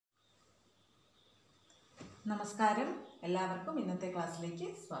നമസ്കാരം, എല്ലാവർക്കും ഇന്നത്തെ ക്ലാസ്സിലേക്ക്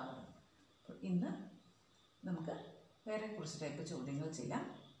സ്വാഗതം. ഇന്ന് നമുക്ക് വേറെ കുറച്ച് ടൈപ്പ് ചോദ്യങ്ങൾ ചെയ്യാം.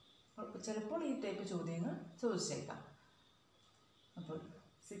 ചിലപ്പോൾ ഈ ടൈപ്പ് ചോദ്യങ്ങൾ ചോദിച്ചേക്കാം. അപ്പോൾ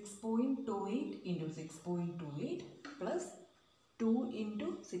 6.28 into 6.28 plus 2 into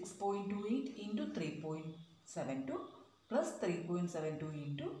 6.28 into 3.72 plus 3.72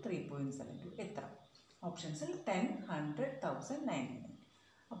 into 3.72 എത്ര? ഓപ്ഷൻസിൽ 10, 100, 1000, 99.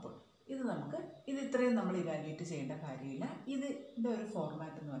 അപ്പോൾ ഇത് നമുക്ക് ഇത്രയും നമ്മൾ ഇവാലുവേറ്റ് ചെയ്യേണ്ട കാര്യമില്ല. ഇതിൻ്റെ ഒരു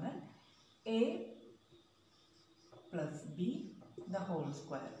ഫോർമാറ്റ് എന്ന് പറഞ്ഞാൽ a plus b the whole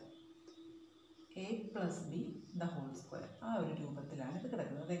square, a plus b the whole square, ആ ഒരു രൂപത്തിലാണ് ഇത്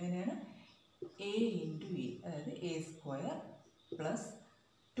കിടക്കുന്നത്. അതെങ്ങനെയാണ്? a into a, അതായത് a square plus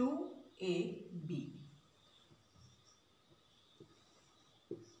 2ab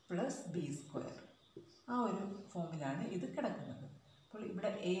plus b square, ആ ഒരു ഫോമിലാണ് ഇത് കിടക്കുന്നത്. അപ്പോൾ ഇവിടെ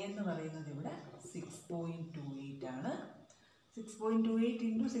എ എന്ന് പറയുന്നത് ഇവിടെ 6.28 ആണ്. 6.28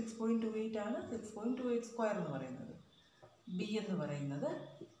 ഇൻറ്റു 6.28 ആണ് 6.28 സ്ക്വയർ എന്ന് പറയുന്നത്. ബി എന്ന് പറയുന്നത്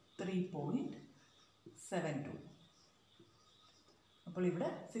 3.72. അപ്പോൾ ഇവിടെ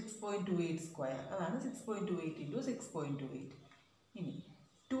 6.28 സ്ക്വയർ, അതാണ് 6.28 ഇൻറ്റു 6.28. ഇനി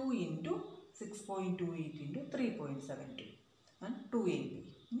 2 ഇൻറ്റു 6.28 ഇൻറ്റു 3.72 ആണ് 2ab.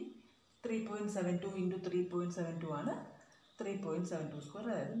 ഇനി 3.72 ഇൻറ്റു 3.72 ആണ് 3.72 സ്ക്വയർ,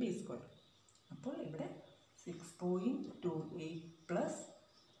 അതായത് ബി സ്ക്വയർ. അപ്പോൾ ഇവിടെ 6.28 പ്ലസ്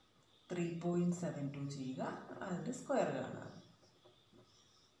 3.72 ചെയ്യുക, അതിൻ്റെ സ്ക്വയർ കാണുക.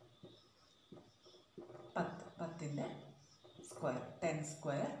 10ൻ്റെ സ്ക്വയർ 10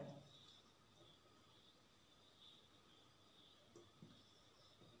 സ്ക്വയർ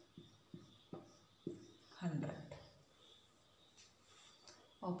 100.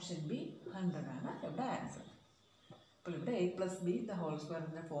 ഓപ്ഷൻ ബി 100 ആണ് ഇവിടെ ആൻസർ. അപ്പോൾ ഇവിടെ a plus B the whole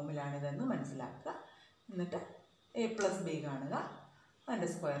സ്ക്വയറിൻ്റെ ഫോമിലാണിതെന്ന് മനസ്സിലാക്കുക. എന്നിട്ട് a പ്ലസ് ബി കാണുക, അതിൻ്റെ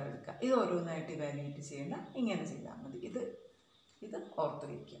സ്ക്വയർ എടുക്കുക. ഇത് ഓരോന്നായിട്ട് ഇവാലുവേറ്റ് ചെയ്യണ്ട, ഇങ്ങനെ ചെയ്താൽ മതി. ഇത് ഓർത്ത്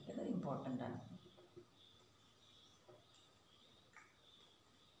വയ്ക്കുക, ഇത് ഇമ്പോർട്ടൻ്റ് ആണ്.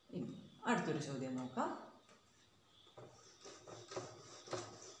 ഇനി അടുത്തൊരു ചോദ്യം നോക്കാം.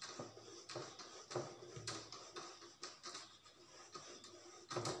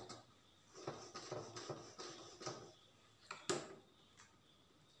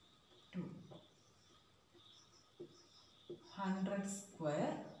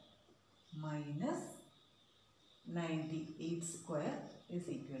 Square minus 98 square is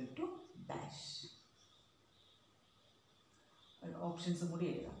equal to dash. ഓപ്ഷൻസും കൂടി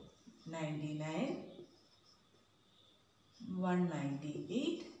എഴുതാം. 99, 198,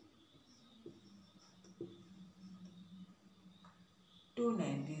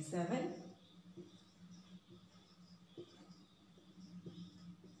 297,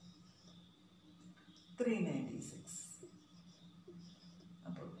 396.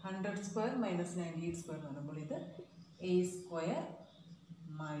 100 സ്ക്വയർ മൈനസ് 98 സ്ക്വയർ എന്ന് പറയുമ്പോൾ ഇത് a square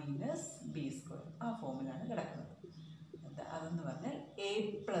minus B square, ആ ഫോമിലാണ് കിടക്കുന്നത്. അതെന്ന് പറഞ്ഞാൽ a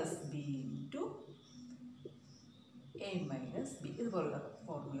plus B into a minus B, ഇതുപോലുള്ള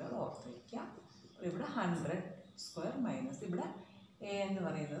ഫോർമുലകൾ ഓർത്ത് വയ്ക്കാം. ഇവിടെ 100 സ്ക്വയർ മൈനസ് ഇവിടെ a എന്ന്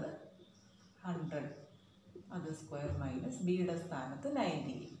പറയുന്നത് 100, അത് സ്ക്വയർ മൈനസ് ബിയുടെ സ്ഥാനത്ത്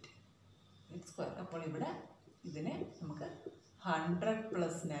 98 സ്ക്വയർ. അപ്പോൾ ഇവിടെ ഇതിനെ നമുക്ക് 100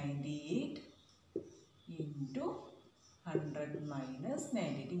 പ്ലസ് 98 ഇൻറ്റു 100 മൈനസ്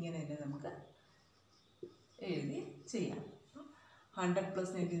 98, ഇങ്ങനെ തന്നെ നമുക്ക് എഴുതി ചെയ്യാം. 100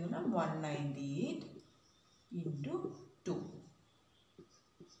 പ്ലസ് 90 എന്ന് പറഞ്ഞാൽ 198 ഇൻറ്റു 2,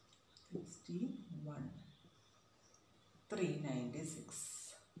 61, 396.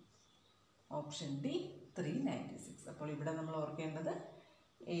 Option D 396. അപ്പോൾ ഇവിടെ നമ്മൾ ഓർക്കേണ്ടത്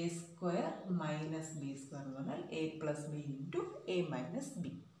a square minus B square എന്ന് പറഞ്ഞാൽ a plus B into a minus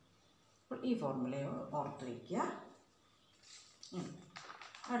B. അപ്പോൾ ഈ ഫോർമുലയെ ഓർത്ത് വയ്ക്കുക.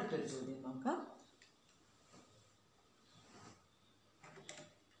 അടുത്തൊരു ചോദ്യം നോക്കാം.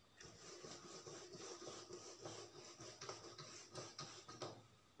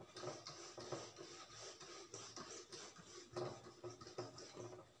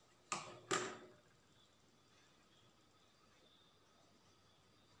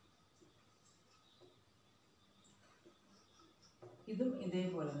 ഇതും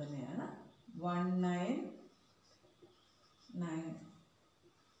ഇതേപോലെ തന്നെയാണ്. 199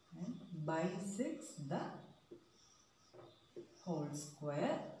 by 6 the whole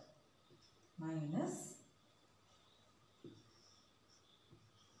square minus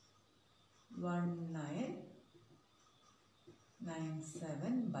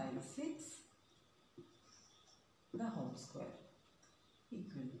 1997 by 6 the whole square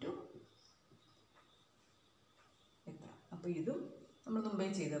equal to അപ്പോൾ ഇതും നമ്മൾ മുമ്പേ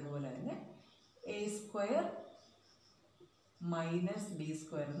ചെയ്ത പോലെ തന്നെ A square minus B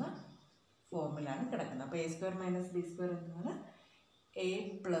square എന്ന ഫോമിലാണ് കിടക്കുന്നത്. അപ്പോൾ A square minus B square എന്നാണ് A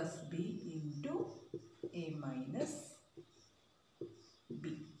plus B into A minus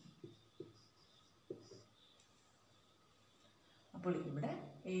B. അപ്പോൾ ഇവിടെ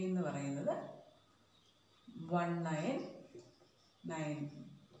എ എന്ന് പറയുന്നത്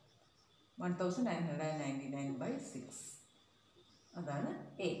 1999/6 അതാണ്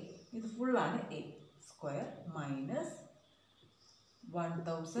എ. ഇത് ഫുള്ളാണ് എ സ്ക്വയർ മൈനസ്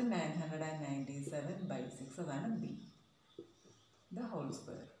 1997/6 അതാണ് ബി ദ ഹോൾ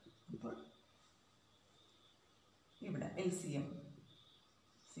സ്ക്വയർ. അപ്പോൾ ഇവിടെ LCM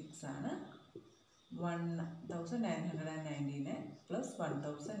 6 ആണ്. 1999 plus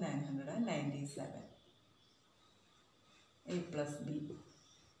 1997 A plus B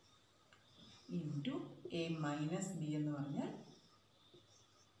into A minus B എന്ന് പറഞ്ഞാൽ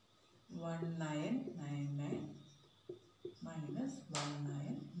 1999 മൈനസ്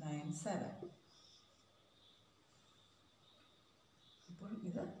 1997. അപ്പോൾ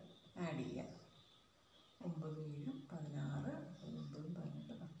ഇത് ആഡ് ചെയ്യാം. 9 7 16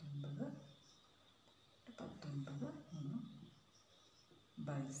 19 18 19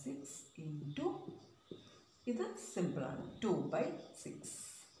 19/6 ഇൻറ്റു ഇത് സിമ്പിളാണ് 2/6.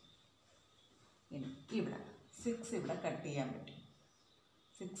 ഇനി ഇവിടെ 6 ഇവിടെ കട്ട് ചെയ്യാൻ പറ്റും.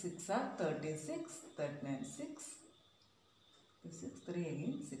 6 6 are 36, 39 6, 6 3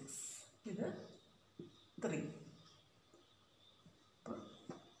 again 6, ഇത് 3. അപ്പോൾ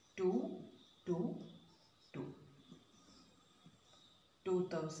 2 2 2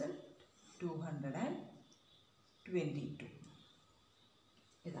 2222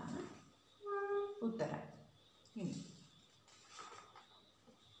 ഇതാണ് ഉത്തരം. ഇനി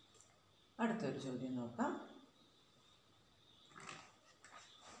അടുത്തൊരു ചോദ്യം നോക്കാം.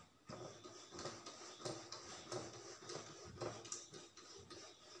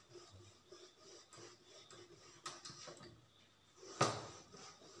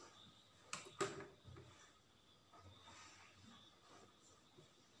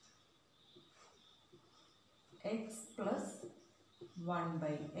 x plus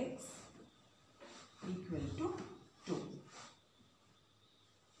 1/x equal to 2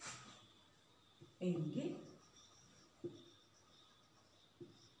 എങ്കിൽ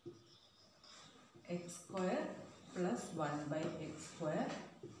x square plus 1/x square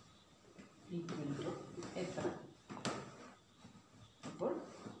equal to എത്ര? അപ്പോൾ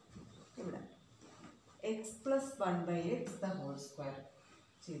ഇവിടെ x plus 1/x the whole square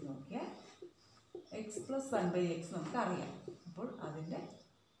ചെയ്ത് നോക്കിയാൽ x plus 1/x നമുക്ക് അറിയാം. അപ്പോൾ അതിൻ്റെ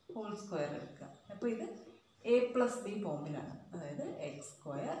ഹോൾ സ്ക്വയർ എടുക്കുക. അപ്പോൾ ഇത് a plus b ഫോമിലാണ്. അതായത് x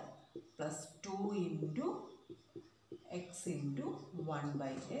square plus 2 into x into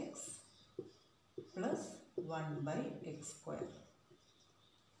 1/x plus 1/x square.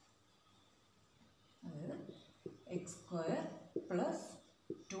 അതായത് x square plus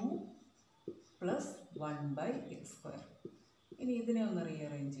 2 plus 1/x square. ഇനി ഇതിനെ ഒന്ന്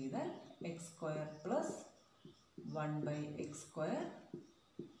റീഅറേഞ്ച് ചെയ്താൽ x square plus 1/x square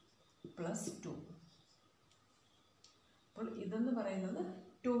plus 2. അപ്പോൾ ഇതെന്ന് പറയുന്നത്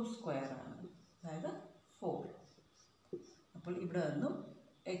 2 സ്ക്വയർ ആണ്, അതായത് 4. അപ്പോൾ ഇവിടെ നിന്നും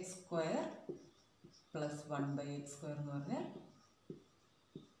x square plus 1/x square എന്ന് പറഞ്ഞാൽ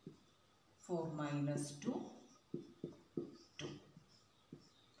 4 minus 2 2.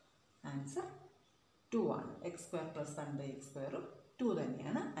 ആൻസർ 2 ആണ്. x square plus 1/x square 2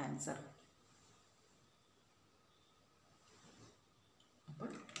 തന്നെയാണ് ആൻസർ. അപ്പോൾ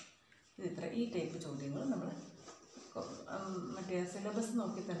ഇത്ര ഈ ടൈപ്പ് ചോദ്യങ്ങൾ നമ്മൾ മറ്റേ സിലബസ്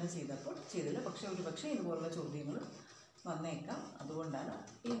നോക്കി തന്നെ ചെയ്തില്ല. പക്ഷേ ഇതുപോലുള്ള ചോദ്യങ്ങൾ വന്നേക്കാം. അതുകൊണ്ടാണ്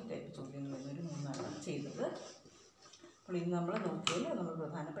ഈ ടൈപ്പ് ചോദ്യങ്ങൾ എന്നൊരു 3 ചെയ്തത്. അപ്പോൾ ഇന്ന് നമ്മൾ നോക്കിയാൽ നമ്മൾ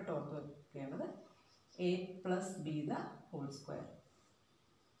പ്രധാനപ്പെട്ട ഓർത്ത് വെക്കേണ്ടത് a plus b the whole square.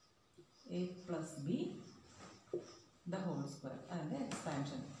 a plus b the whole square അതിൻ്റെ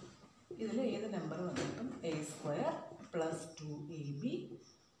എക്സ്പാൻഷൻ. ഇതിൽ ഏത് നമ്പർ വന്നിട്ടും a square plus 2ab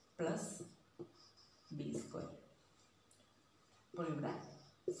plus b square. അപ്പോൾ ഇവിടെ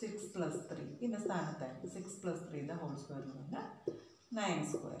 6 plus 3 ഇതിൻ്റെ സ്ഥാനത്തായിട്ട് 6 plus 3 the whole square എന്ന് പറഞ്ഞാൽ 9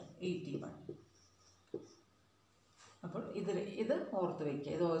 square 81. അപ്പോൾ ഇത് ഓർത്ത്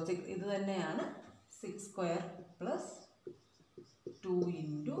വയ്ക്കുക. ഇത് തന്നെയാണ് 6 square plus 2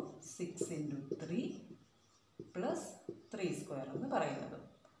 into 6 into 3 plus 3 square എന്ന് പറയുന്നത്.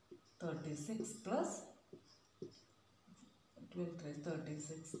 36 plus 12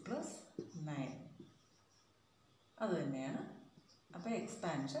 36 plus 9 അത് തന്നെയാണ്. അപ്പോൾ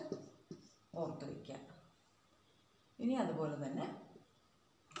എക്സ്പാൻഷൻ ഓർത്ത് വയ്ക്കുക. ഇനി അതുപോലെ തന്നെ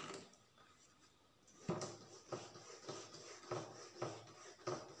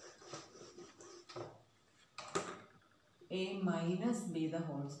a minus b the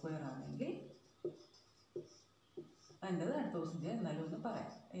whole square ആണെങ്കിൽ അതിൻ്റെ അടുത്ത ദിവസം ചെയ്യാം, എന്നാലും ഒന്ന് പറയാം.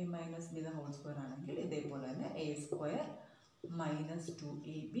 a minus b the whole square ആണെങ്കിൽ ഇതേപോലെ തന്നെ a square minus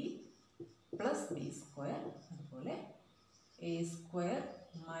 2ab plus b square, അതുപോലെ a square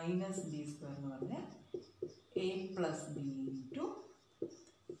minus b square എന്ന് പറഞ്ഞാൽ a plus b into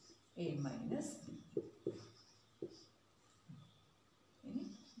a minus b. ഇനി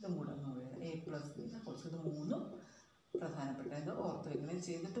ഇതും കൂടെ ഒന്ന് a plus b കുറച്ച് ഇത് മൂന്നും പ്രധാനപ്പെട്ട ഇത് ഓർത്ത് വയ്ക്കണം.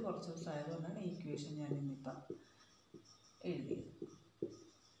 ചെയ്തിട്ട് കുറച്ച് ദിവസം ആയതുകൊണ്ടാണ് ഈ ഇക്വേഷൻ ഞാൻ ഇന്നിപ്പം എഴുതിയത്.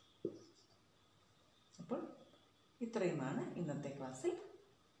 അപ്പോൾ ഇത്രയുമാണ് ഇന്നത്തെ ക്ലാസ്സിൽ.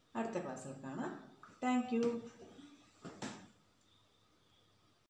 അടുത്ത ക്ലാസ്സിൽ കാണാം. Thank you.